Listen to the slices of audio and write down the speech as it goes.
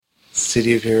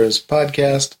City of Heroes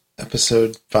podcast,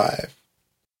 episode 5.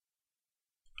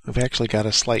 We've actually got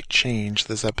a slight change.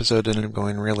 This episode ended up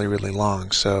going really, really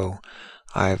long, so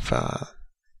I've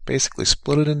basically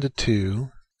split it into two,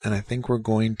 and I think we're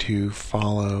going to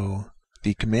follow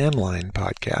the Command Line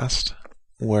podcast,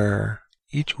 where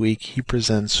each week he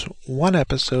presents one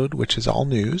episode, which is all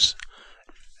news,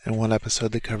 and one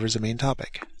episode that covers a main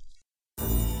topic.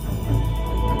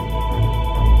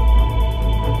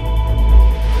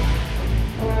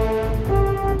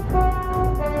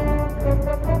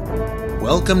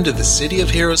 Welcome to the City of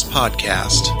Heroes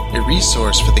podcast, a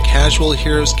resource for the casual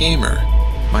Heroes gamer.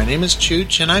 My name is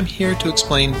Chooch, and I'm here to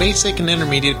explain basic and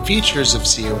intermediate features of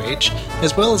COH,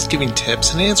 as well as giving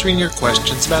tips and answering your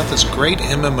questions about this great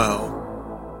MMO.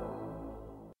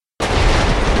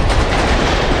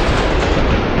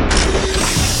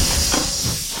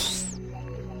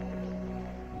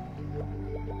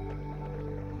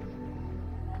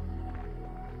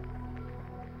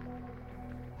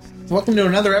 Welcome to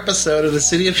another episode of the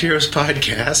City of Heroes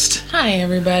podcast. Hi,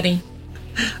 everybody.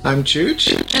 I'm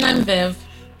Chooch. And I'm Viv.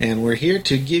 And we're here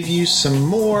to give you some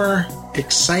more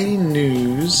exciting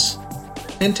news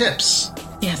and tips.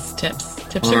 Yes, tips.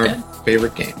 Tips on are our good.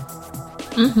 favorite game.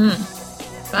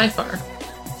 By far.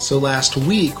 So last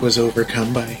week was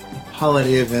overcome by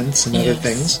holiday events and other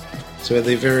things. So we had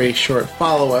a very short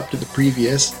follow-up to the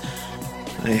previous.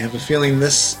 I have a feeling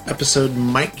this episode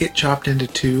might get chopped into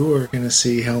two. We're going to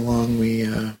see how long we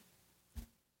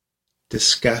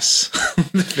discuss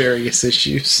the various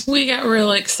issues. We got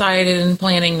real excited in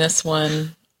planning this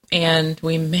one, and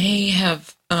we may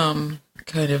have kind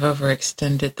of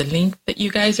overextended the length that you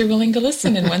guys are willing to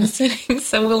listen in one sitting,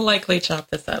 so we'll likely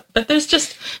chop this up. But there's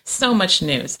just so much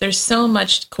news. There's so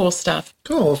much cool stuff.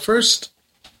 Cool. Well, first,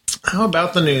 how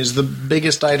about the news? The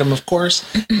biggest item, of course,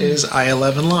 is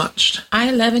I-11 launched.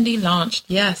 I-11D launched.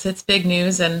 Yes, it's big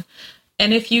news. And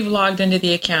if you've logged into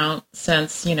the account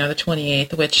since, the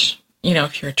 28th, which,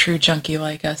 if you're a true junkie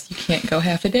like us, you can't go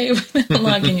half a day without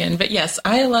logging in. But yes,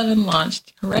 I-11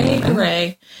 launched. Hooray,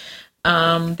 hooray.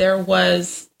 There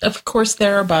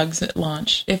are bugs at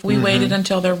launch. If we waited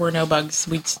until there were no bugs,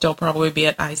 we'd still probably be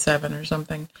at I-7 or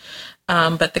something.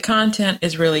 But the content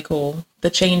is really cool. The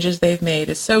changes they've made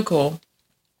is so cool.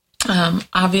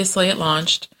 Obviously, it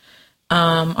launched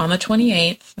on the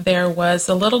 28th. There was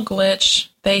a little glitch.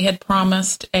 They had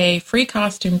promised a free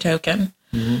costume token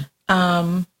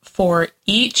for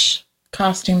each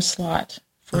costume slot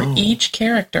for each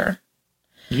character.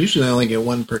 You usually only get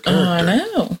one per character. I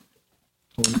know.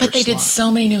 But they did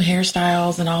so many new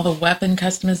hairstyles and all the weapon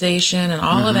customization and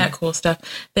all of that cool stuff.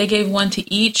 They gave one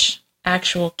to each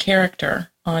actual character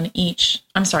on each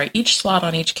slot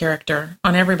on each character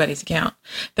on everybody's account.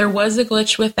 There was a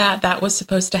glitch with that. That was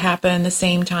supposed to happen the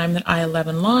same time that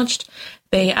I-11 launched.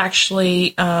 They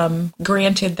actually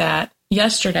granted that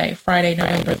yesterday, Friday,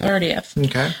 November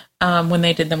 30th, when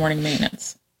they did the morning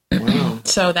maintenance. Wow.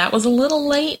 So that was a little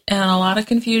late and a lot of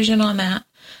confusion on that.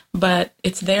 But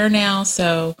it's there now,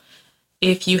 so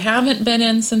if you haven't been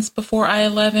in since before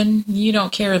I-11, you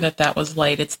don't care that was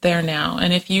late. It's there now.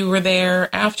 And if you were there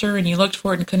after and you looked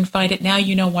for it and couldn't find it, now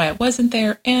you know why it wasn't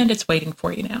there, and it's waiting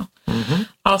for you now.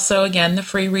 Also, again, the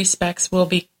free respecs will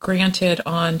be granted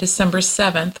on December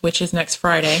 7th, which is next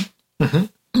Friday.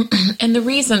 And the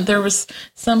reason, there was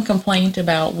some complaint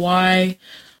about why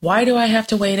do I have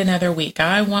to wait another week?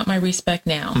 I want my respec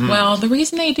now. Well, the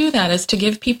reason they do that is to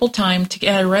give people time to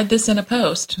I read this in a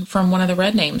post from one of the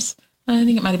red names. I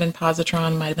think it might have been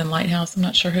Positron, might have been Lighthouse, I'm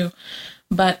not sure who.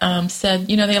 But said,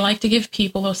 they like to give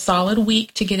people a solid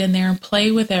week to get in there and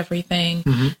play with everything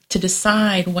to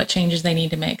decide what changes they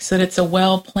need to make. So that it's a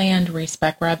well-planned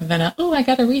respec rather than I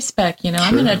got a respec,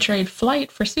 I'm going to trade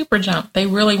flight for super jump. They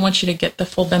really want you to get the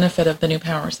full benefit of the new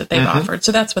powers that they've offered.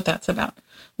 So that's what that's about.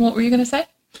 What were you going to say?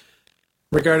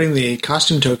 Regarding the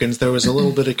costume tokens, there was a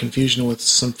little bit of confusion with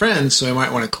some friends, so I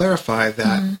might want to clarify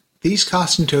that these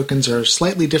costume tokens are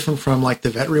slightly different from, like, the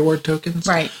vet reward tokens.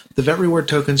 Right. The vet reward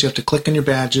tokens, you have to click on your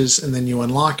badges, and then you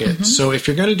unlock it. So if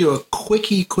you're going to do a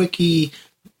quickie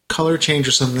color change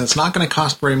or something that's not going to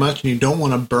cost very much, and you don't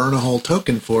want to burn a whole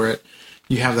token for it,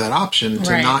 you have that option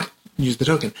to not use the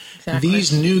token. Exactly.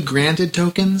 These new granted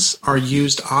tokens are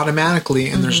used automatically,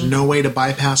 and there's no way to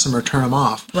bypass them or turn them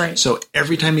off. Right. So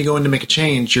every time you go in to make a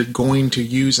change, you're going to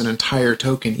use an entire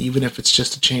token, even if it's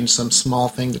just to change some small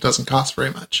thing that doesn't cost very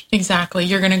much. Exactly.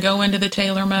 You're going to go into the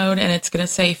tailor mode, and it's going to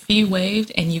say fee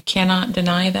waived, and you cannot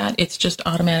deny that. It's just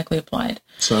automatically applied.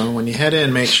 So when you head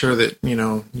in, make sure that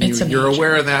you're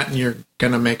aware of that, and you're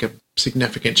going to make a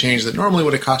significant change that normally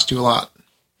would have cost you a lot.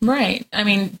 Right. I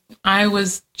mean, I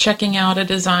was checking out a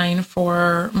design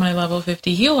for my level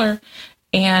 50 healer,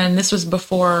 and this was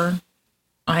before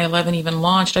I-11 even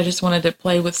launched. I just wanted to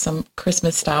play with some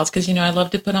Christmas styles because, I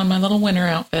love to put on my little winter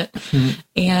outfit.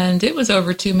 And it was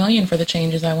over $2 million for the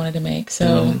changes I wanted to make.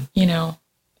 So,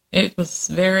 it was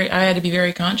I had to be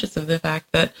very conscious of the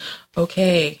fact that,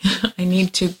 okay, I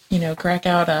need to, crack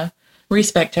out a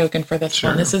respec token for this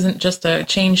one. This isn't just a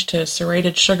change to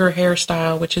serrated sugar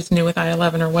hairstyle, which is new with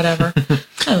I-11 or whatever.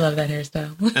 I love that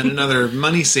hairstyle. And another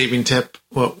money-saving tip,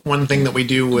 one thing that we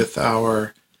do with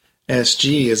our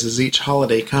SG is as each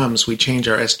holiday comes, we change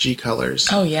our SG colors.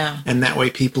 Oh, yeah. And that way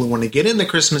people who want to get in the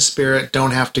Christmas spirit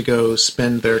don't have to go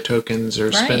spend their tokens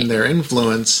or spend their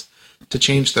influence to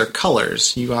change their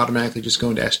colors. You automatically just go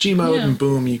into SG mode and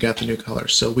boom, you got the new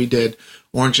colors. So we did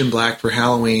orange and black for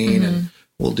Halloween and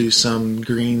we'll do some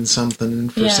green something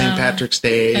for St. Patrick's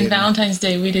Day. And Valentine's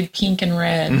Day, we did pink and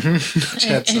red.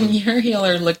 And your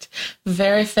healer looked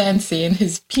very fancy in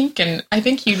his pink, and I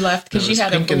think you left because you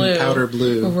had a blue. Pink and powder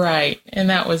blue. Right. And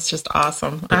that was just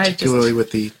awesome. Particularly with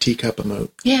the teacup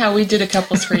emote. Yeah, we did a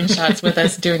couple screenshots with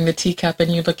us doing the teacup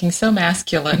and you looking so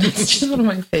masculine. It's just one of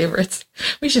my favorites.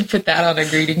 We should put that on a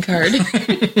greeting card.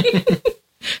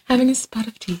 Having a spot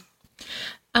of tea.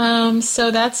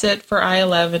 So that's it for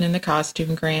I-11 and the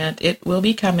costume grant. It will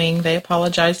be coming. They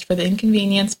apologized for the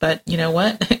inconvenience, but you know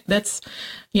what? That's,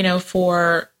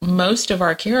 for most of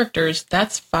our characters,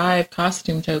 that's 5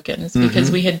 costume tokens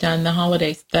because we had done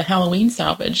the Halloween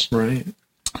salvage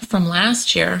from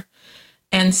last year.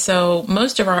 And so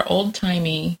most of our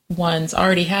old-timey ones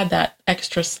already had that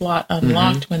extra slot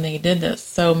unlocked when they did this.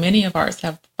 So many of ours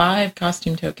have 5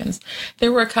 costume tokens.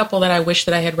 There were a couple that I wish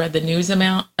that I had read the news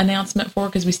announcement for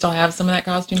because we still have some of that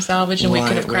costume salvage and we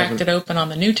could have cracked it open on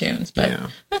the new tunes. But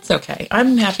that's okay.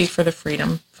 I'm happy for the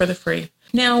freedom, for the free.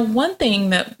 Now, one thing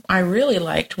that I really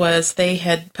liked was they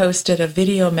had posted a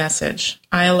video message,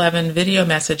 I-11 video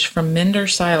message from Minder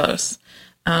Silos.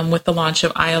 With the launch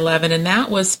of I-11, and that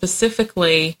was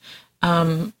specifically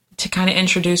to kind of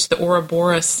introduce the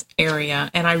Ouroboros area.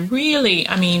 And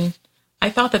I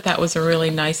thought that was a really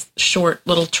nice short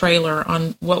little trailer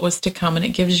on what was to come, and it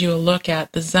gives you a look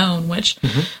at the zone, which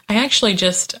I actually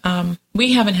just,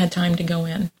 we haven't had time to go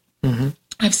in.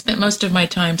 I've spent most of my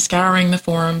time scouring the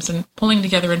forums and pulling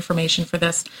together information for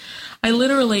this. I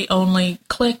literally only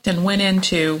clicked and went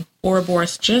into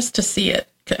Ouroboros just to see it.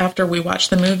 After we watched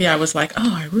the movie, I was like,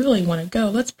 oh, I really want to go.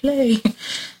 Let's play.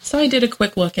 So I did a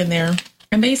quick look in there.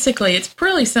 And basically, it's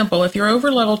pretty simple. If you're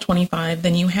over level 25,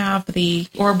 then you have the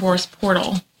Ouroboros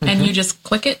portal. And you just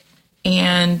click it.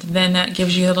 And then that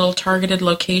gives you a little targeted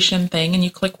location thing. And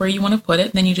you click where you want to put it.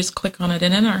 And then you just click on it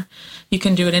and enter. You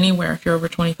can do it anywhere if you're over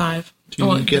 25. Do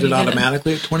you get it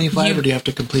automatically at 25? Or do you have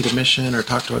to complete a mission or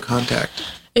talk to a contact?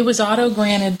 It was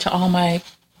auto-granted to all my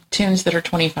tunes that are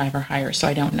 25 or higher, so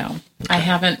I don't know.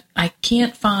 Okay. I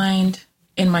can't find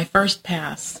in my first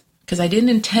pass, because I didn't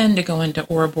intend to go into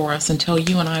Ouroboros until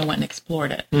you and I went and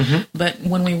explored it. But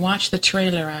when we watched the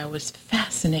trailer, I was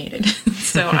fascinated.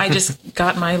 So I just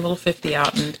got my little 50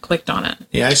 out and clicked on it.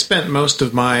 Yeah, I spent most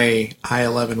of my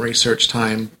I-11 research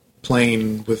time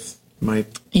playing with my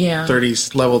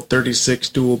level 36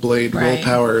 dual blade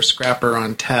willpower scrapper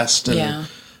on test, and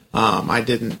I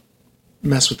didn't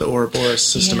mess with the Ouroboros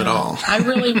system at all. I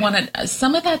really wanted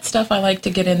some of that stuff. I like to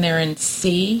get in there and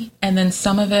see, and then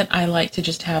some of it I like to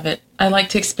just have it. I like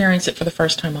to experience it for the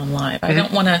first time on live. I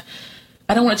don't want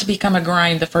it to become a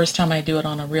grind the first time I do it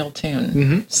on a real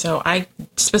tune. So I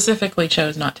specifically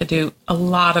chose not to do a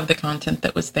lot of the content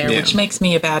that was there, which makes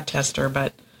me a bad tester.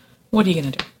 But what are you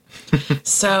going to do?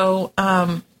 So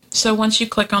once you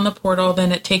click on the portal,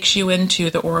 then it takes you into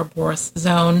the Ouroboros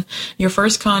zone. Your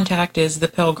first contact is the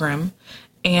Pilgrim,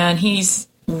 and he's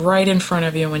right in front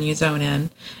of you when you zone in.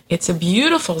 It's a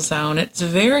beautiful zone. It's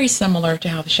very similar to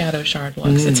how the Shadow Shard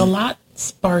looks. It's a lot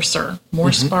sparser,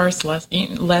 more sparse,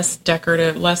 less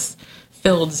decorative, less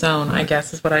filled zone, I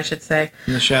guess is what I should say.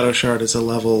 And the Shadow Shard is a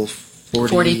level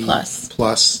 40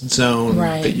 plus zone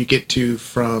that you get to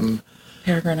from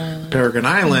Peregrine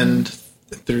Island.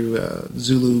 Through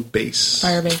Zulu base.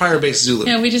 Firebase Zulu.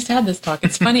 Yeah, we just had this talk.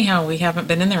 It's funny how we haven't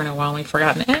been in there in a while and we've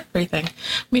forgotten everything. I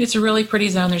mean, it's a really pretty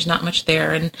zone. There's not much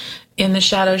there. And in the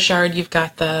Shadow Shard, you've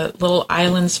got the little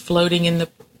islands floating in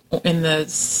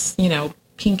the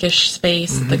pinkish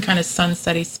space, the kind of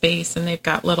sunsetty space. And they've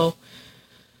got little,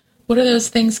 what are those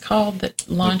things called that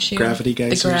launch you? Gravity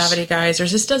geysers. The gravity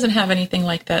geysers. This doesn't have anything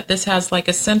like that. This has like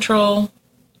a central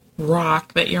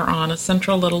rock that you're on, a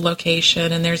central little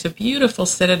location, and there's a beautiful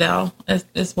citadel,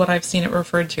 is what I've seen it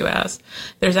referred to as.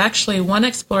 There's actually one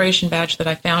exploration badge that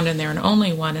I found in there, and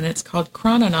only one, and it's called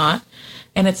Chrononaut,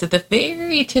 And it's at the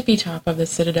very tippy top of the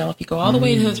Citadel. If you go all the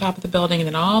way to the top of the building and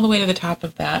then all the way to the top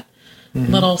of that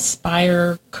little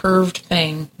spire curved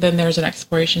thing, then there's an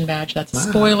exploration badge. That's a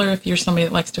spoiler if you're somebody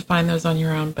that likes to find those on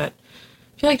your own. But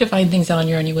if you like to find things on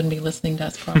your own, you wouldn't be listening to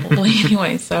us probably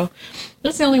anyway. So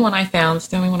that's the only one I found. It's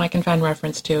the only one I can find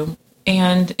reference to.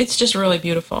 And it's just really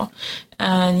beautiful.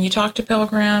 And you talk to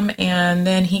Pilgrim, and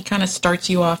then he kind of starts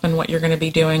you off on what you're going to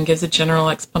be doing, gives a general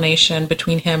explanation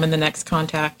between him and the next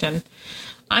contact. And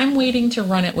I'm waiting to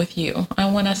run it with you.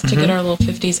 I want us to get our little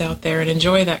 50s out there and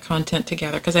enjoy that content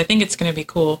together, because I think it's going to be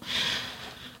cool.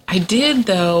 I did,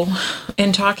 though,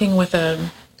 in talking with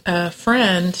a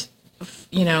friend,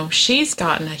 you know, she's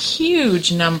gotten a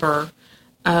huge number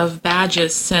of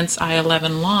badges since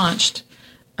I-11 launched.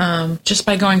 Just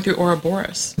by going through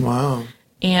Ouroboros. Wow.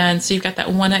 And so you've got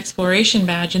that one exploration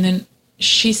badge, and then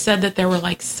she said that there were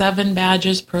like 7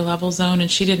 badges per level zone,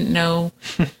 and she didn't know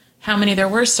how many there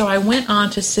were. So I went on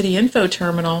to City Info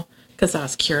Terminal, because I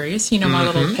was curious. You know, my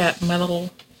little pet, my little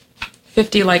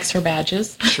 50 likes her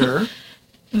badges. Sure.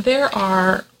 There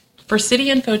are, for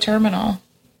City Info Terminal,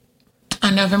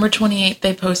 on November 28th,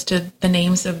 they posted the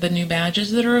names of the new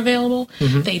badges that are available.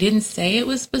 They didn't say it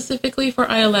was specifically for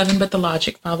I-11, but the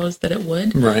logic follows that it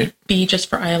would be just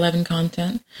for I-11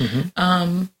 content.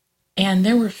 And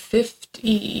there were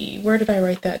 50... Where did I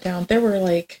write that down? There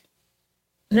were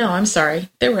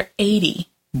there were 80.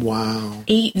 Wow.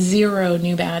 80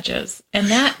 new badges.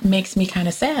 And that makes me kind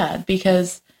of sad,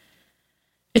 because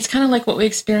it's kind of like what we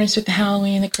experienced with the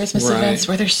Halloween and the Christmas events,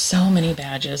 where there's so many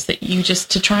badges that you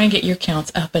just, to try and get your counts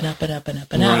up and up and up and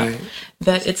up and up,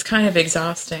 that it's kind of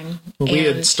exhausting. Well, we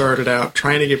had started out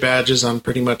trying to get badges on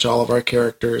pretty much all of our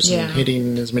characters and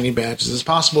hitting as many badges as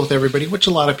possible with everybody, which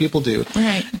a lot of people do.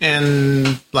 Right.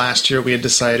 And last year we had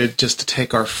decided just to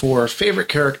take our 4 favorite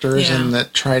characters and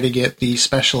that try to get the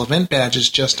special event badges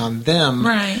just on them.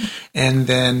 Right. And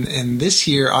then in this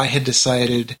year I had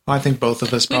decided, well, I think both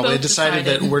of us probably decided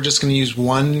that we're just going to use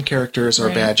one character as our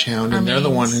badge hound, and they're the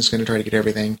one who's going to try to get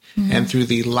everything. And through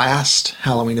the last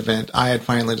Halloween event, I had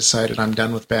finally decided I'm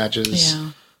done with badges.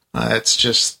 It's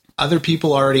just, other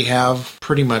people already have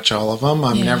pretty much all of them.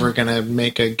 I'm never going to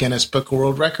make a Guinness Book of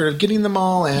World Record of getting them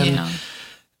all, and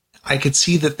I could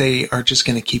see that they are just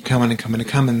going to keep coming and coming and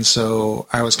coming, so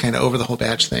I was kind of over the whole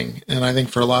badge thing. And I think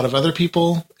for a lot of other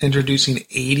people, introducing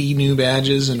 80 new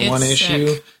badges in one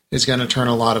issue is going to turn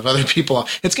a lot of other people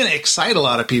off. It's going to excite a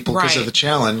lot of people because of the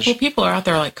challenge. Well, people are out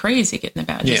there like crazy getting the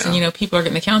badges. And, you know, people are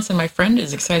getting the counts, and my friend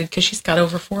is excited because she's got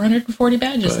over 440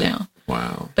 badges now.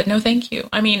 Wow. But no, thank you.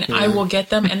 I mean, I will get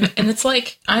them, and it's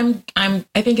like, I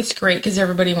think it's great because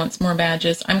everybody wants more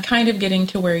badges. I'm kind of getting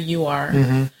to where you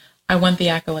are. I want the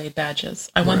accolade badges.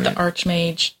 I want the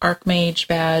Archmage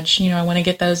badge. You know, I want to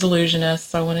get those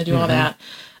illusionists. I want to do all that.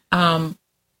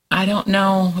 I don't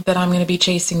know that I'm going to be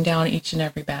chasing down each and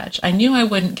every badge. I knew I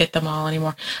wouldn't get them all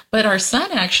anymore. But our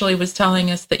son actually was telling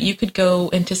us that you could go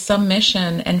into some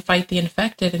mission and fight the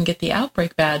infected and get the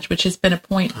outbreak badge, which has been a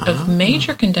point of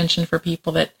major contention for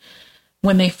people, that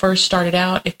when they first started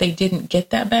out, if they didn't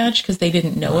get that badge because they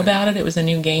didn't know about it, it was a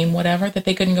new game, whatever, that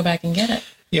they couldn't go back and get it.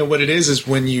 Yeah, what it is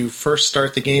when you first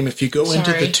start the game, if you go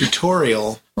into the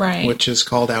tutorial, which is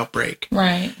called Outbreak,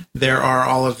 there are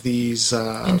all of these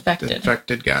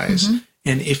infected guys.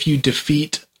 And if you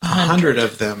defeat 100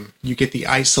 of them, you get the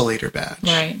Isolator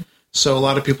badge. So a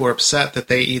lot of people are upset that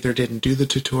they either didn't do the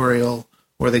tutorial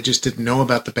or they just didn't know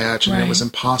about the badge, and it was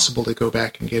impossible to go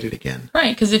back and get it again.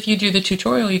 Right, because if you do the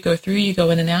tutorial, you go through, you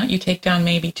go in and out, you take down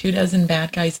maybe 24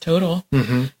 bad guys total.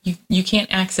 You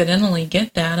can't accidentally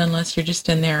get that unless you're just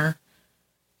in there,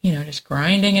 you know, just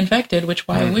grinding infected, which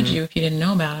why would you if you didn't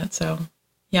know about it? So,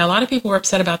 yeah, a lot of people were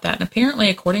upset about that. And apparently,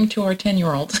 according to our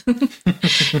 10-year-old,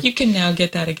 you can now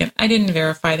get that again. I didn't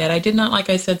verify that. I did not, like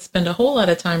I said, spend a whole lot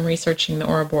of time researching the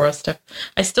Ouroboros stuff.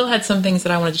 I still had some things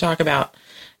that I wanted to talk about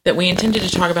that we intended to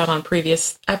talk about on a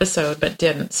previous episode, but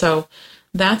didn't. So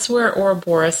that's where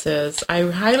Ouroboros is. I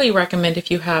highly recommend,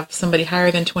 if you have somebody higher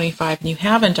than 25 and you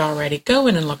haven't already, go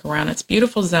in and look around. It's a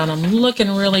beautiful zone. I'm looking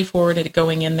really forward to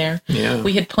going in there.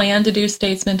 We had planned to do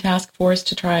Statesman Task Force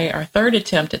to try our 3rd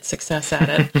attempt at success at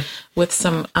it with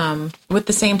some with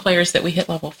the same players that we hit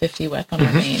level 50 with on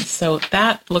our mains. So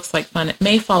that looks like fun. It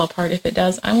may fall apart. If it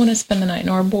does, I want to spend the night in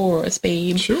Ouroboros,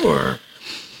 babe. Sure.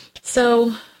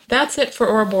 So that's it for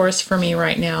Ouroboros for me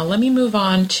right now. Let me move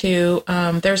on to,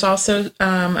 there's also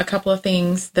a couple of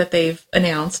things that they've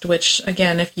announced, which,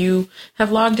 again, if you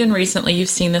have logged in recently, you've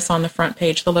seen this on the front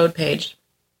page, the load page.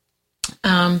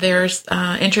 There's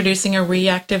introducing a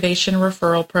reactivation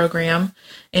referral program.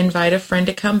 Invite a friend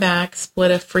to come back, split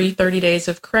a free 30 days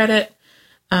of credit.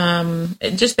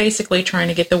 Just basically trying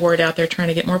to get the word out there, trying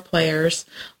to get more players.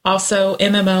 Also,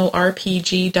 MMORPG.com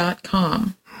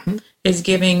is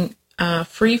giving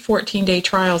free 14-day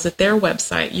trials at their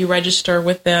website. You register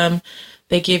with them.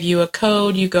 They give you a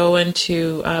code. You go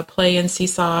into Play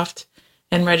NCSoft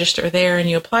and register there, and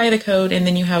you apply the code, and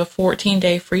then you have a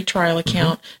 14-day free trial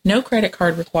account. No credit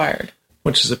card required.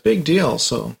 Which is a big deal.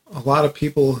 So a lot of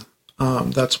people,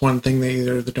 that's one thing, they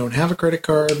either don't have a credit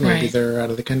card, maybe they're out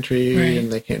of the country, and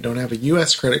they don't have a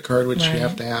U.S. credit card, which you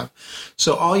have to have.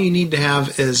 So all you need to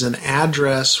have is an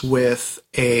address with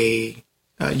a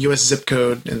U.S. zip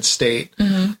code and state,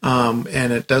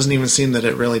 and it doesn't even seem that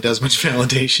it really does much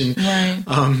validation.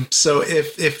 So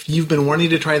if you've been wanting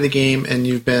to try the game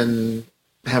and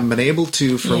haven't been able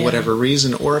to for whatever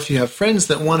reason, or if you have friends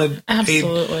that wanted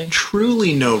a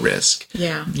truly no risk,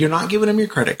 you're not giving them your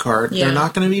credit card. They're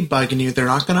not going to be bugging you. They're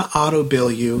not going to auto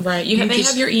bill you. They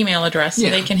have your email address, so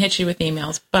they can hit you with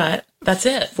emails, but that's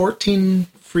it. 14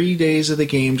 free days of the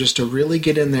game just to really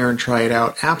get in there and try it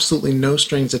out. Absolutely no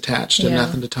strings attached and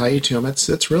nothing to tie you to them.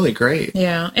 It's really great.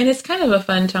 Yeah, and it's kind of a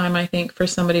fun time, I think, for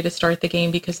somebody to start the game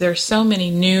because there's so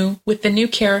many with the new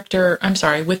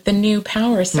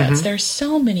power sets, there's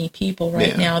so many people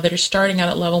right now that are starting out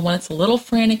at level 1. It's a little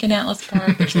frantic in Atlas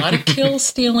Park. There's a lot of kill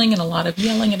stealing and a lot of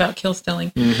yelling about kill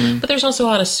stealing. But there's also a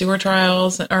lot of sewer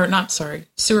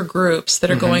groups that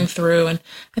are going through, and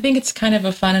I think it's kind of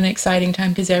a fun and exciting time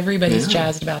because everybody's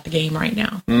jazzed about the game right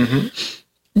now.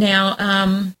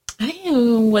 Now,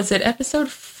 was it episode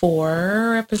 4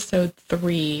 or episode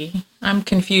 3? I'm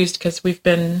confused because we've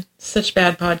been such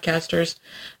bad podcasters,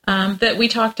 that we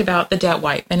talked about the debt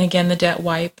wipe. And again, the debt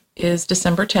wipe is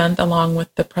December 10th along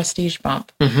with the prestige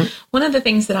bump. One of the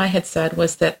things that I had said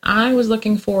was that I was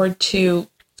looking forward to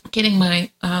getting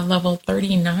my level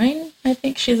 39, I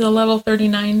think she's a level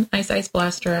 39 Ice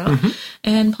Blaster out,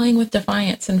 and playing with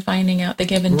Defiance and finding out the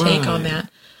give and take on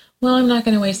that. Well, I'm not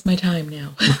going to waste my time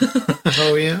now.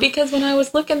 Oh, yeah? Because when I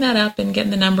was looking that up and getting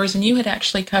the numbers, and you had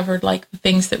actually covered like the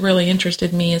things that really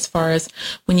interested me as far as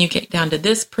when you get down to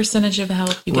this percentage of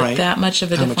health, you get that much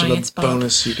of a Defiance bump. How much of a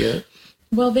bonus you get.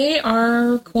 Well, they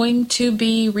are going to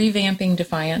be revamping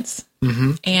Defiance.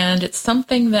 And it's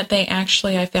something that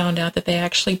I found out that they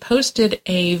actually posted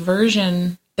a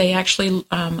version. They actually,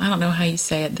 I don't know how you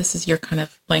say it. This is your kind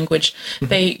of language.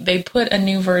 They put a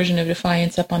new version of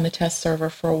Defiance up on the test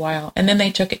server for a while, and then they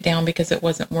took it down because it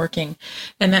wasn't working.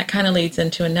 And that kind of leads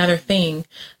into another thing.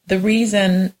 The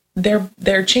reason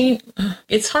they're change.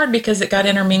 It's hard because it got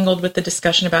intermingled with the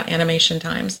discussion about animation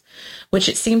times, which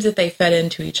it seems that they fed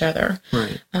into each other.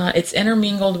 It's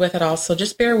intermingled with it all, so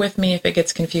just bear with me if it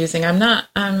gets confusing. I'm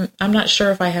not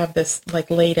sure if I have this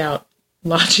like laid out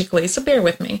logically, so bear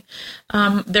with me.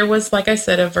 There was, like I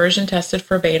said, a version tested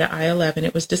for beta I11.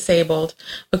 It was disabled.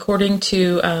 According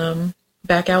to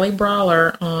Back Alley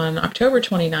Brawler on October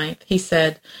 29th, he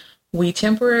said, "We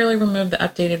temporarily removed the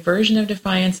updated version of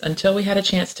Defiance until we had a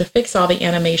chance to fix all the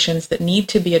animations that need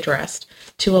to be addressed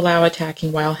to allow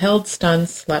attacking while held, stunned,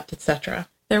 slept, etc."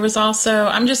 There was also,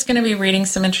 I'm just going to be reading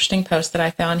some interesting posts that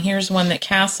I found. Here's one that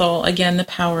Castle, again, the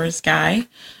powers guy,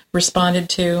 responded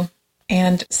to.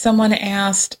 And someone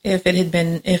asked if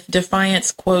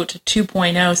Defiance, quote,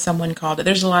 2.0, someone called it.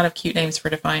 There's a lot of cute names for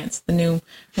Defiance, the new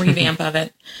revamp of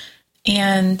it.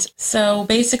 And so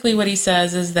basically what he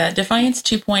says is that Defiance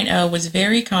 2.0 was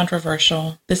very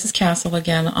controversial. This is Castle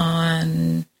again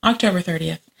on October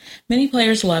 30th. Many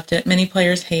players loved it. Many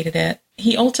players hated it.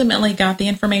 He ultimately got the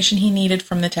information he needed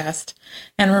from the test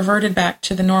and reverted back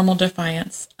to the normal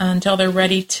Defiance until they're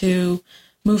ready to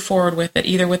move forward with it,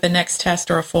 either with the next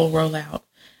test or a full rollout.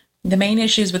 The main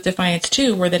issues with Defiance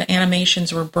 2 were that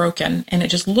animations were broken, and it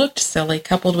just looked silly,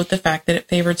 coupled with the fact that it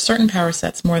favored certain power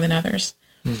sets more than others.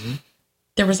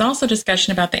 There was also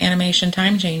discussion about the animation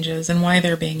time changes and why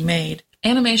they're being made.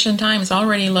 Animation times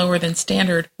already lower than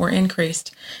standard were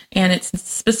increased, and it's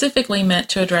specifically meant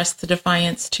to address the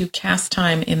Defiance to cast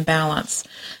time imbalance.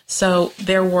 So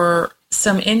there were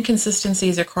some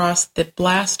inconsistencies across the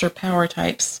blaster power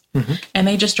types, and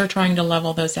they just are trying to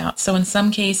level those out. So in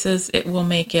some cases, it will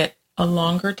make it a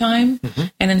longer time,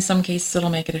 and in some cases, it'll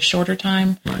make it a shorter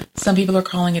time. Some people are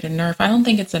calling it a nerf. I don't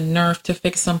think it's a nerf to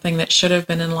fix something that should have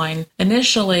been in line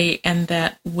initially, and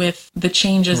that with the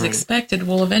changes expected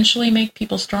will eventually make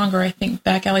people stronger. I think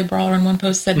Back Alley Brawler in one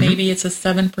post said maybe it's a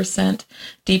 7%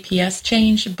 DPS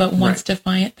change, but once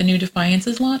the new Defiance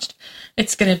is launched,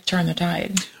 it's going to turn the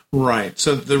tide. Right.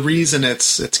 So the reason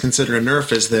it's considered a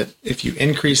nerf is that if you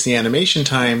increase the animation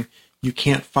time, you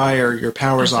can't fire your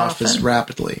powers off as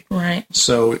rapidly. Right.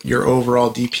 So your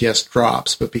overall DPS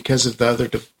drops. But because of the other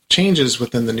changes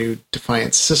within the new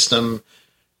Defiance system,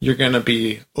 you're going to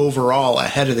be overall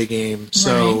ahead of the game.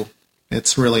 So Right.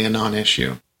 it's really a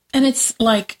non-issue. And it's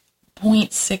like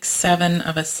 0.67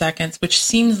 of a second, which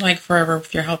seems like forever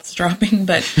if your health's dropping,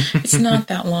 but it's not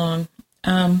that long.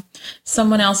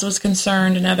 Someone else was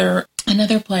concerned, another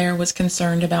player was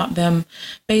concerned about them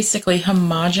basically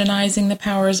homogenizing the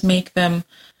powers, make them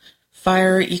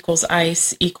fire equals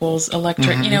ice equals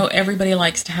electric. You know, everybody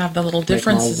likes to have the little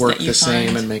differences Make them all work that you the find.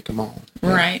 same and make them all.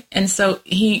 Right. And so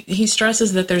he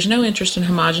stresses that there's no interest in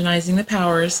homogenizing the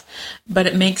powers, but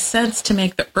it makes sense to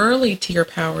make the early tier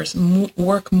powers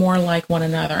work more like one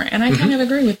another. And I kind of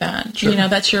agree with that. Sure. You know,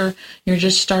 that's you're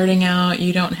just starting out.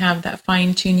 You don't have that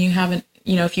fine tune. You haven't,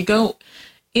 you know, if you go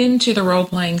into the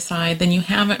role-playing side, then you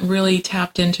haven't really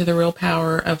tapped into the real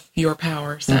power of your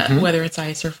power set, whether it's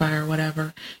ice or fire or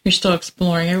whatever. You're still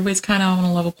exploring. Everybody's kind of on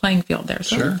a level playing field there,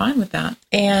 so I'm fine with that.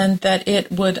 And that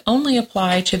it would only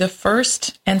apply to the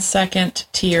first and second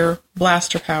tier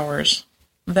blaster powers,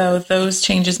 though those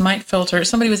changes might filter.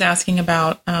 Somebody was asking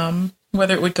about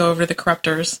whether it would go over to the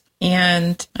corruptors,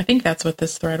 and I think that's what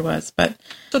this thread was. But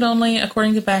this would only,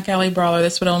 according to Back Alley Brawler,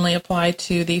 this would only apply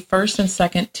to the first and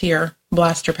second tier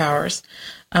blaster powers,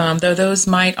 though those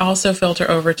might also filter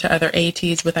over to other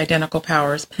ATs with identical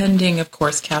powers, pending, of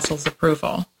course, Castle's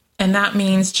approval. And that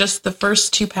means just the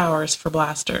first two powers for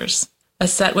blasters. A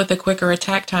set with a quicker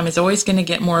attack time is always going to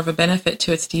get more of a benefit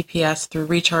to its DPS through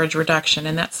recharge reduction,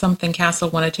 and that's something Castle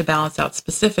wanted to balance out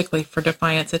specifically for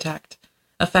Defiance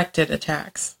affected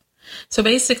attacks. So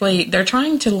basically, they're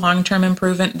trying to long-term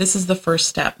improve it. This is the first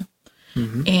step.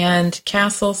 And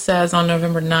Castle says on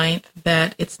November 9th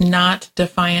that it's not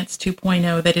Defiance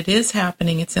 2.0, that it is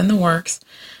happening, it's in the works,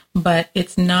 but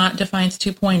it's not Defiance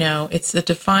 2.0. It's the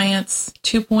Defiance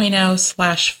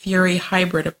 2.0 / Fury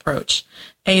hybrid approach.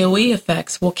 AoE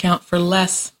effects will count for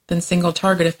less than single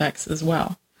target effects as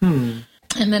well. And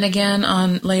then again,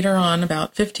 later on,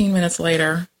 about 15 minutes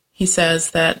later, he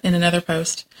says that in another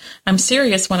post, I'm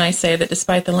serious when I say that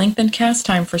despite the lengthened cast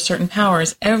time for certain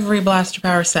powers, every blaster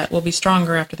power set will be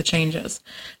stronger after the changes.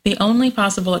 The only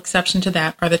possible exception to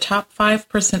that are the top 5%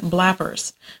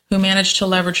 blappers, who managed to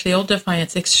leverage the old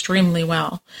Defiance extremely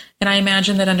well. And I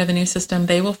imagine that under the new system,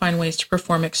 they will find ways to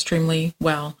perform extremely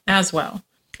well as well.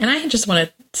 And I just want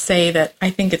to say that I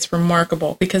think it's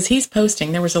remarkable because he's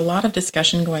posting. There was a lot of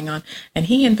discussion going on, and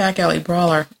he and Back Alley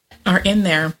Brawler are in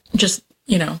there just,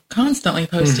 you know, constantly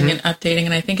posting and updating,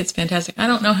 and I think it's fantastic. I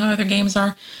don't know how other games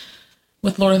are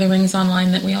with Lord of the Rings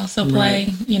Online that we also play.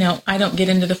 Right. You know, I don't get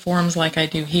into the forums like I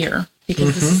do here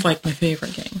because this is like my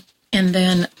favorite game. And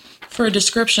then for a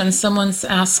description, someone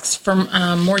asks for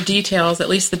more details, at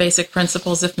least the basic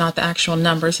principles, if not the actual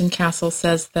numbers, and Castle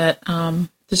says that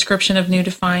description of New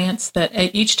Defiance, that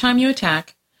at each time you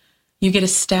attack, you get a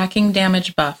stacking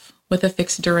damage buff with a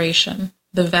fixed duration.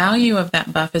 The value of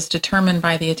that buff is determined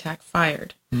by the attack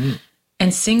fired.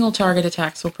 And single target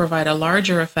attacks will provide a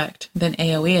larger effect than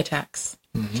AoE attacks.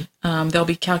 They'll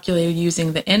be calculated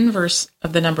using the inverse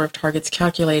of the number of targets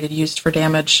calculated used for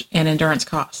damage and endurance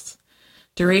costs.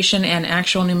 Duration and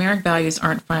actual numeric values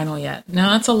aren't final yet. Now,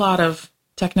 that's a lot of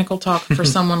technical talk for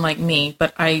someone like me,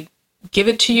 but I give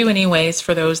it to you anyways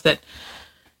for those that,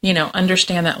 you know,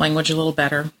 understand that language a little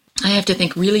better. I have to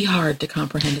think really hard to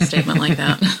comprehend a statement like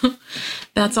that.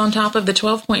 That's on top of the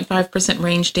 12.5%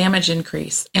 range damage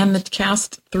increase and the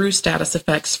cast-through status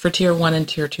effects for Tier 1 and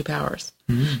Tier 2 powers.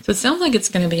 So it sounds like it's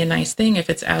going to be a nice thing if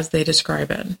it's as they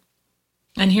describe it.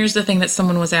 And here's the thing that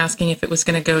someone was asking, if it was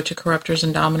going to go to Corruptors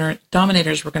and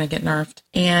Dominators were going to get nerfed.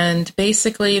 And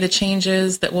basically the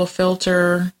changes that will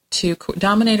filter to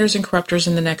Dominators and Corruptors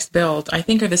in the next build, I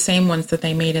think are the same ones that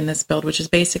they made in this build, which is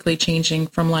basically changing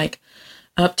from like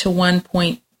up to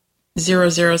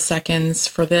 1.00 seconds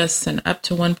for this and up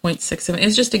to 1.67.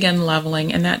 It's just, again,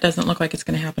 leveling, and that doesn't look like it's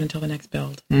going to happen until the next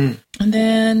build. And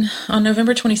then on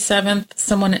November 27th,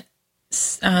 someone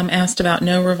asked about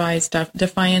no revised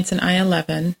Defiance in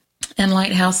I-11, and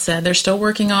Lighthouse said they're still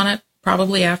working on it,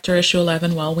 probably after issue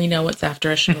 11. Well, we know it's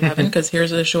after issue 11 because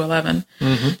here's issue 11.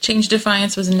 Change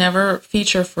Defiance was never a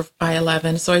feature for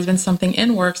I-11. It's always been something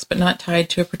in works, but not tied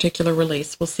to a particular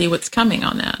release. We'll see what's coming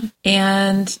on that.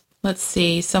 And let's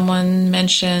see, someone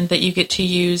mentioned that you get to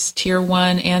use Tier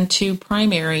 1 and 2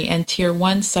 primary and Tier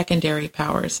 1 secondary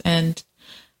powers. And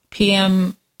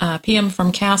PM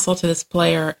from Castle to this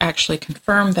player actually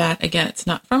confirmed that. Again, it's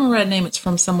not from a red name. It's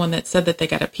from someone that said that they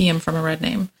got a PM from a red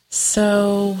name.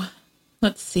 So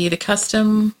let's see, the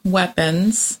custom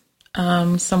weapons.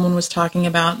 Someone was talking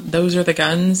about those are the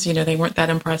guns. They weren't that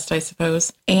impressed, I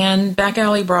suppose. And Back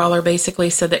Alley Brawler basically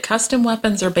said that custom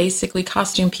weapons are basically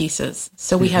costume pieces.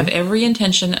 So we have every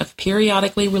intention of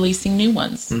periodically releasing new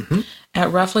ones.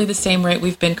 At roughly the same rate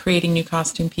we've been creating new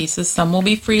costume pieces. Some will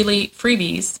be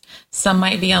freebies. Some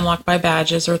might be unlocked by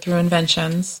badges or through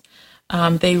inventions.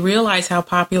 They realize how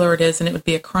popular it is, and it would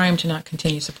be a crime to not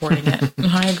continue supporting it.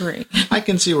 I agree. I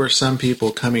can see where some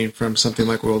people coming from something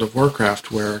like World of Warcraft,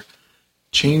 where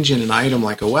changing an item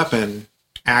like a weapon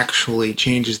actually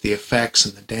changes the effects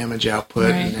and the damage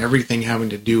output and everything having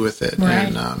to do with it.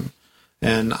 Right.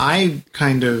 And I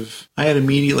had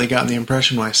immediately gotten the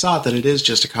impression when I saw it that it is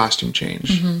just a costume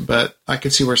change. But I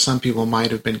could see where some people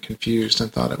might have been confused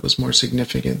and thought it was more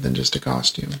significant than just a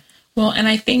costume. Well, and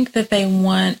I think that they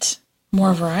want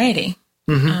more variety.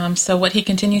 So what he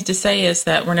continues to say is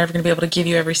that we're never going to be able to give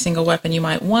you every single weapon you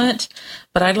might want,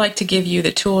 but I'd like to give you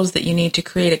the tools that you need to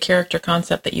create a character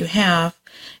concept that you have,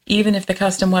 even if the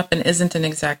custom weapon isn't an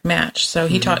exact match. So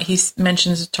he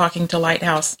mentions talking to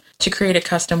Lighthouse to create a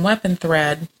custom weapon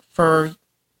thread for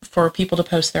people to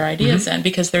post their ideas in,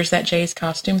 because there's that Jay's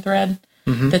costume thread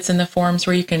that's in the forums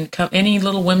where you can any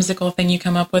little whimsical thing you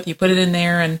come up with, you put it in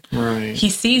there, and he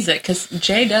sees it, because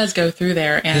Jay does go through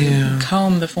there and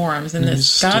comb the forums, and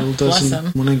this, God bless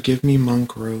him. Want to give me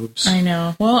monk robes? I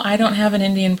know. Well, I don't have an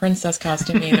Indian princess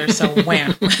costume either, so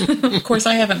wham. Of course,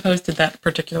 I haven't posted that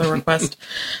particular request.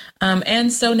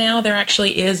 And so now there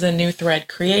actually is a new thread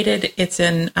created. It's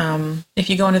in, if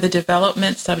you go into the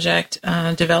development subject,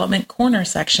 development corner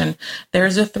section,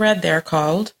 there's a thread there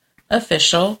called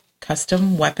Official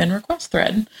Custom Weapon Request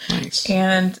Thread. Nice.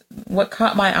 And what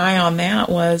caught my eye on that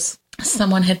was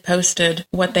someone had posted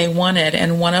what they wanted,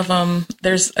 and one of them,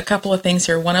 there's a couple of things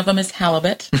here. One of them is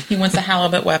halibut. He wants a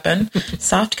halibut weapon.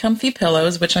 Soft, comfy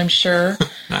pillows, which I'm sure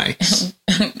nice.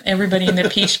 Everybody in the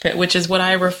Peach Pit, which is what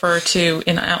I refer to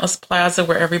in Atlas Plaza,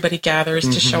 where everybody gathers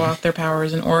to show off their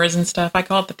powers and auras and stuff. I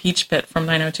call it the Peach Pit from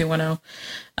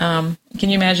 90210. Can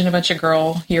you imagine a bunch of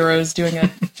girl heroes doing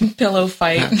a pillow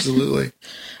fight? Absolutely.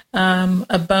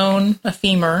 A bone, a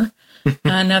femur.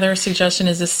 Another suggestion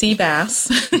is a sea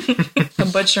bass, a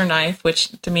butcher knife, which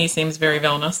to me seems very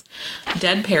villainous,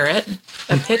 dead parrot,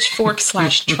 a pitchfork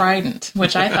 / trident,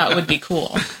 which I thought would be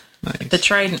cool. Nice. The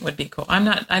trident would be cool.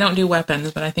 I don't do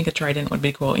weapons, but I think a trident would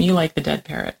be cool. You like the dead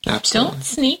parrot. Absolutely. Don't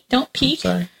sneak, don't peek.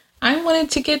 I'm sorry. I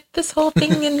wanted to get this whole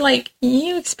thing and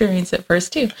you experience it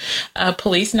first too. A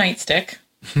police nightstick,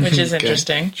 which is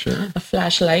interesting. Sure. A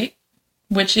flashlight,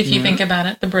 which if you think about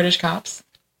it, the British cops,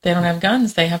 they don't have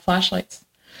guns, they have flashlights.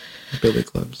 Billy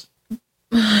clubs.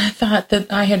 I thought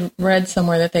that I had read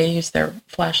somewhere that they use their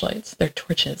flashlights, their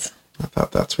torches. I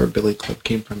thought that's where Billy Club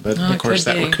came from, but of course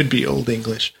that could be Old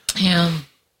English. Yeah.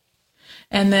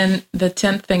 And then the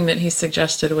 10th thing that he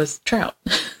suggested was trout.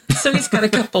 So he's got a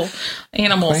couple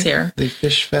animals here. The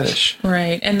fish fetish.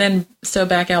 Right. And then, so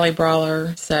Back Alley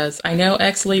Brawler says, I know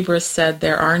Ex Libris said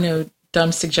there are no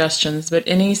dumb suggestions, but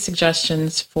any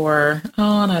suggestions for,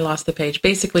 and I lost the page.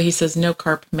 Basically, he says no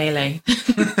carp melee.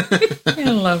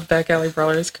 I love Back Alley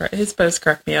Brawler. His posts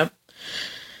crack me up.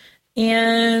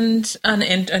 And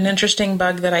an interesting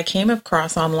bug that I came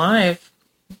across on live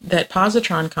that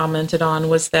Positron commented on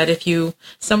was that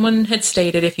someone had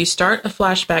stated if you start a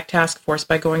flashback task force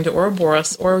by going to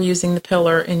Ouroboros or using the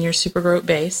pillar in your Super Groat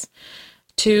base,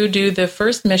 to do the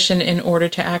first mission in order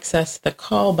to access the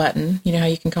call button, you know how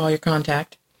you can call your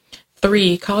contact.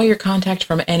 3, call your contact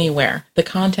from anywhere. The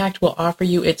contact will offer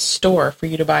you its store for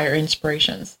you to buy your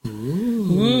inspirations.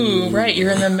 Ooh, right. You're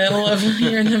in the middle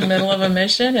of a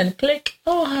mission and click.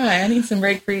 Oh, hi, I need some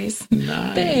break freeze.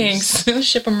 Nice. Thanks. I'll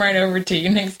ship them right over to you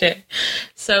next day.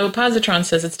 So Positron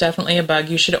says it's definitely a bug.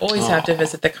 You should always have to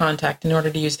visit the contact in order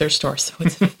to use their store. So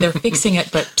they're fixing it,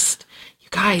 but psst, you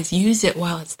guys, use it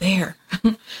while it's there.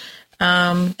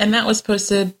 And that was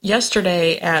posted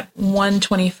yesterday at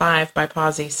 1:25 by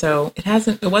Posy, so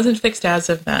it wasn't fixed as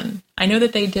of then. I know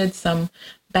that they did some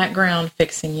background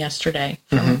fixing yesterday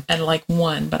at like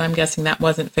 1, but I'm guessing that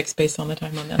wasn't fixed based on the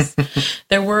time on this.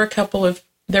 There were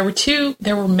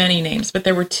many names, but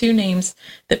there were 2 names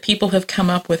that people have come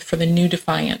up with for the new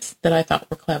Defiance that I thought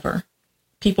were clever.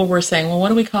 People were saying, well, what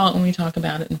do we call it when we talk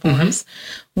about it in forums?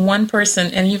 One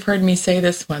person, and you've heard me say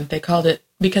this one, they called it,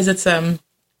 because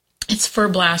it's for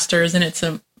blasters, and it's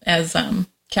as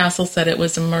Castle said, it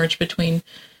was a merge between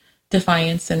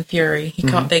Defiance and Fury.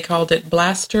 They called it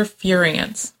Blaster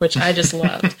Furiance, which I just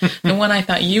loved. The one I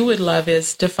thought you would love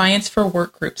is Defiance for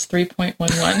Workgroups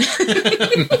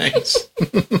 3.11. Nice.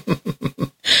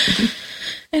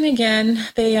 And again,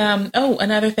 they,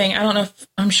 another thing, I don't know if,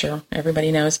 I'm sure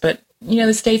everybody knows, but,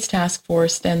 the States Task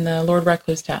Force and the Lord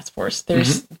Recluse Task Force,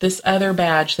 there's this other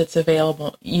badge that's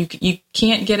available. You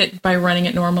can't get it by running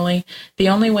it normally. The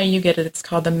only way you get it, it's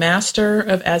called the Master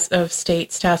of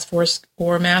States Task Force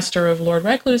or Master of Lord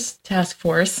Recluse Task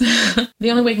Force. The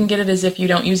only way you can get it is if you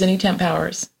don't use any temp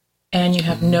powers and you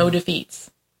have no defeats.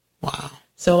 Wow.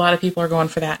 So a lot of people are going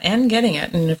for that and getting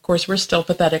it. And of course, we're still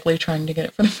pathetically trying to get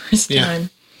it for the first time.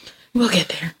 We'll get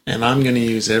there. And I'm going to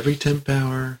use every temp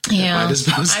power at my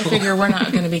disposal. I figure we're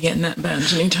not going to be getting that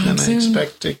badge anytime soon. And I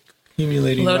expect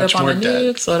accumulating much more debt. Load up on the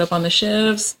nukes, load up on the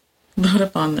shivs, load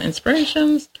up on the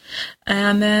inspirations.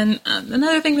 And then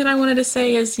another thing that I wanted to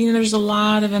say is, there's a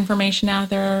lot of information out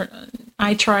there.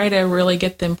 I try to really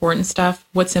get the important stuff.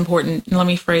 What's important? Let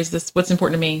me phrase this. What's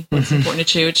important to me? What's important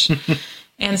to Chooch?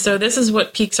 And so this is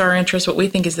what piques our interest, what we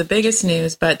think is the biggest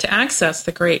news, but to access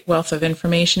the great wealth of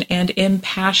information and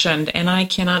impassioned, and I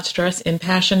cannot stress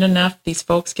impassioned enough, these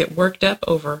folks get worked up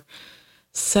over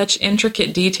such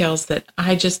intricate details that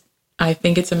I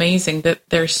think it's amazing that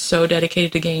they're so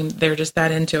dedicated to game. They're just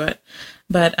that into it.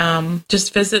 But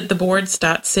just visit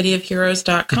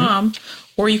theboards.cityofheroes.com,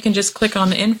 or you can just click on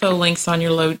the info links on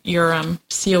your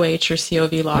COH or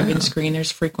COV login screen.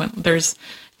 There's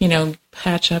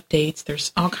patch updates.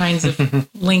 There's all kinds of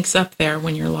links up there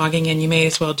when you're logging in. You may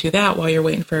as well do that while you're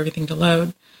waiting for everything to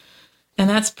load. And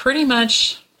that's pretty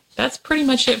much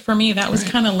it for me. That was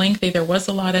kind of lengthy. There was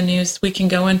a lot of news. We can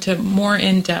go into more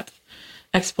in-depth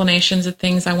explanations of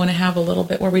things. I want to have a little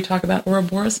bit where we talk about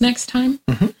Ouroboros next time.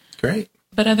 Great.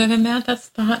 But other than that, that's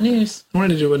the hot news. I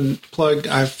wanted to do a plug.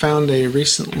 I found a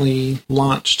recently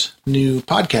launched new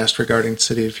podcast regarding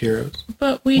City of Heroes.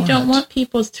 But we don't want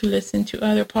people to listen to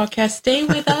other podcasts. Stay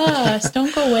with us.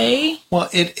 Don't go away. Well,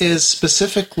 it is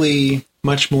specifically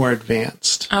much more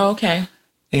advanced. Oh, okay.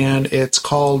 And it's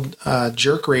called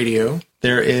Jerk Radio.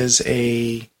 There is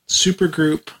a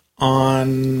supergroup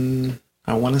on,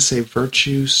 I want to say,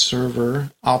 Virtue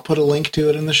server. I'll put a link to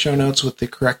it in the show notes with the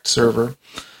correct server.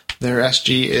 Their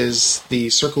SG is the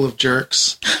Circle of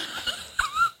Jerks.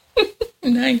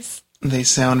 Nice. They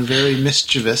sound very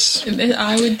mischievous.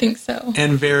 I would think so.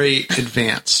 And very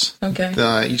advanced. Okay.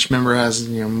 Each member has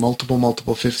multiple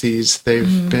 50s.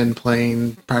 They've been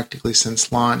playing practically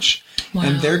since launch. Wow.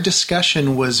 And their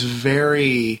discussion was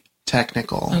very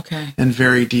technical. Okay. And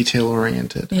very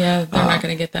detail-oriented. Yeah, they're not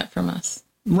going to get that from us.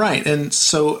 Right. And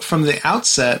so from the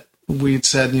outset, we'd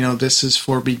said, this is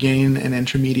for beginning and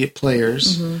intermediate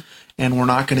players, and we're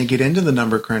not going to get into the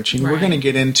number crunching. Right. We're going to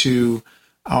get into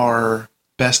our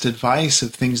best advice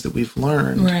of things that we've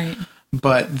learned. Right.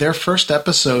 But their first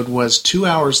episode was 2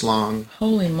 hours long.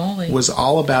 Holy moly. Was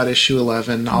all about issue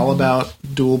 11, all about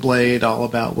Dual Blade, all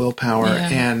about willpower,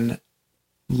 and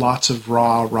lots of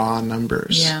raw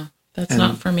numbers. Yeah, that's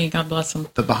not for me. God bless them.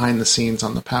 The behind the scenes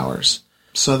on the powers.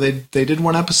 So they did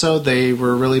one episode. They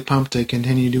were really pumped to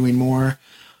continue doing more.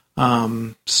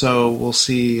 So we'll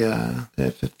see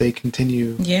if they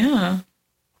continue. Yeah.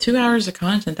 2 hours of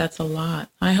content, that's a lot.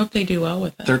 I hope they do well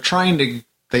with it. They're trying to,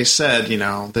 they said,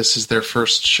 this is their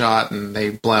first shot, and they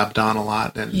blabbed on a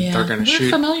lot, and they're going to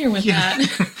shoot. We're familiar with that.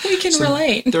 We can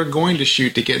relate. They're going to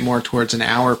shoot to get more towards an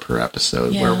hour per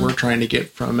episode, where we're trying to get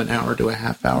from an hour to a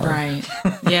half hour. Right.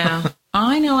 Yeah.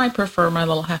 I know I prefer my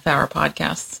little half-hour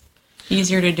podcasts.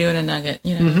 Easier to do in a nugget,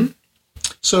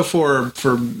 So for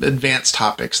advanced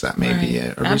topics, that may be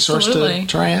a resource to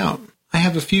try out. I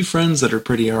have a few friends that are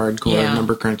pretty hardcore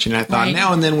number crunching. I thought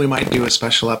now and then we might do a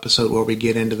special episode where we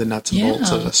get into the nuts and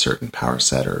bolts of a certain power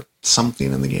set or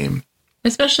something in the game.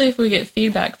 Especially if we get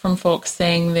feedback from folks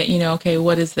saying that, okay,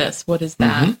 what is this? What is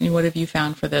that? And what have you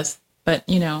found for this? But,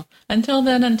 until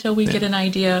then, until we get an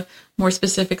idea more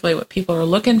specifically what people are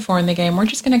looking for in the game, we're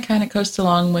just going to kind of coast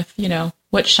along with,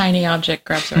 what shiny object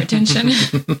grabs our attention.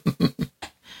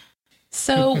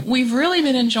 So we've really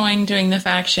been enjoying doing the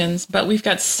factions, but we've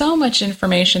got so much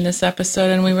information this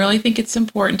episode, and we really think it's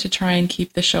important to try and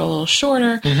keep the show a little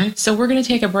shorter. So we're going to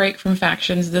take a break from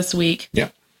factions this week. Yeah.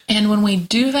 And when we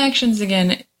do factions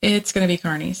again, it's going to be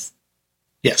carnies.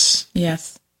 Yes.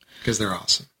 Yes. Because they're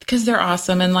awesome. Because they're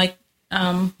awesome. And like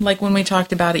when we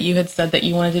talked about it, you had said that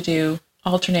you wanted to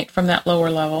alternate from that lower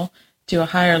level to a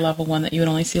higher level one that you would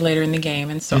only see later in the game.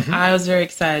 And so I was very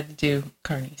excited to do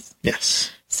carnies.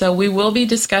 Yes. So we will be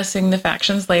discussing the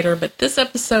factions later, but this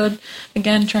episode,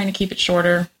 again, trying to keep it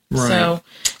shorter. Right. So,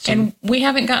 and we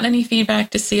haven't gotten any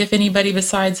feedback to see if anybody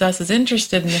besides us is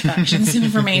interested in the factions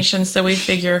information. So we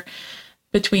figure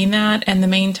between that and the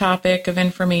main topic of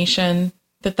information,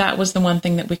 that was the one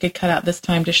thing that we could cut out this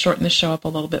time to shorten the show up a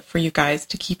little bit for you guys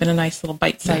to keep in a nice little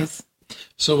bite size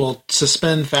So we'll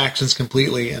suspend factions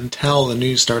completely until the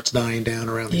news starts dying down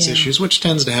around these issues, which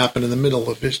tends to happen in the middle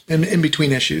of in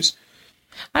between issues.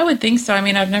 I would think so. I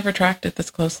mean, I've never tracked it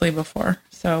this closely before,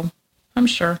 so I'm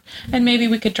sure. And maybe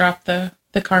we could drop the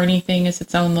Carney thing as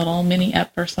its own little mini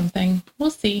ep or something.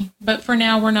 We'll see. But for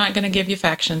now, we're not going to give you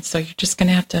factions, so you're just going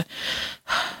to have to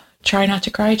try not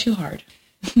to cry too hard.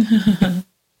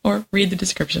 Or read the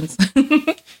descriptions.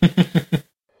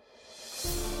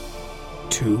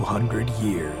 200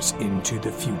 years into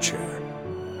the future,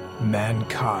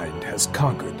 mankind has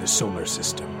conquered the solar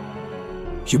system.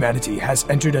 Humanity has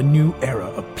entered a new era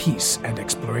of peace and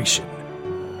exploration.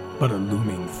 But a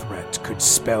looming threat could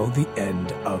spell the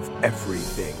end of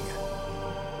everything.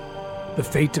 The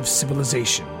fate of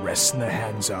civilization rests in the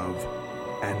hands of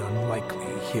an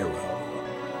unlikely hero.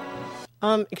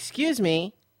 Excuse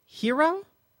me, hero?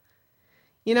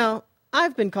 You know,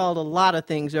 I've been called a lot of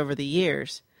things over the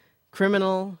years.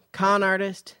 Criminal, con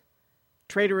artist,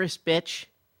 traitorous bitch.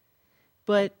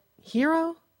 But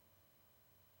hero?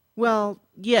 Well,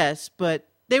 yes, but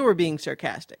they were being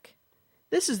sarcastic.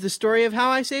 This is the story of how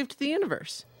I saved the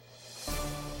universe.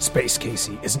 Space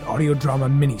Casey is an audio drama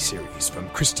miniseries from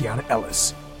Christiana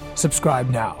Ellis. Subscribe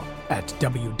now at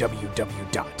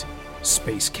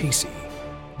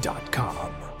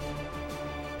www.spacecasey.com.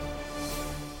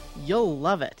 You'll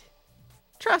love it.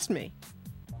 Trust me.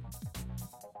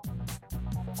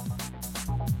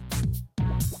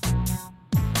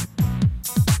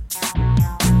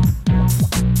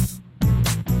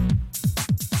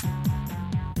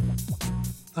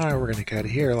 Alright, we're going to cut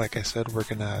here. Like I said, we're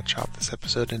going to chop this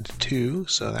episode into 2,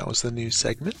 so that was the news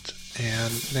segment.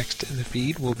 And next in the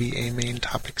feed will be a main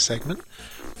topic segment,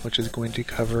 which is going to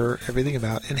cover everything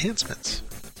about enhancements.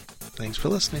 Thanks for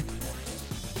listening.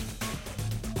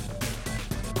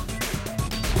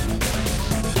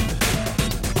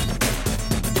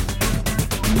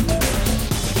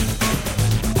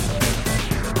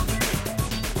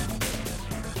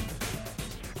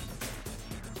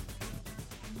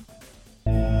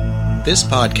 This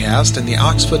podcast and the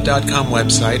Oxfoot.com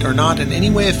website are not in any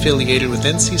way affiliated with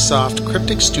NCSoft,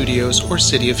 Cryptic Studios, or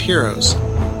City of Heroes.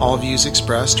 All views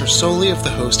expressed are solely of the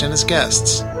host and his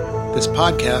guests. This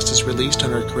podcast is released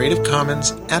under a Creative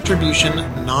Commons Attribution,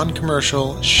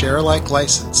 Non-Commercial, Share-alike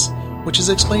license, which is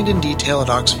explained in detail at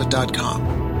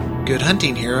Oxfoot.com. Good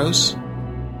hunting, heroes!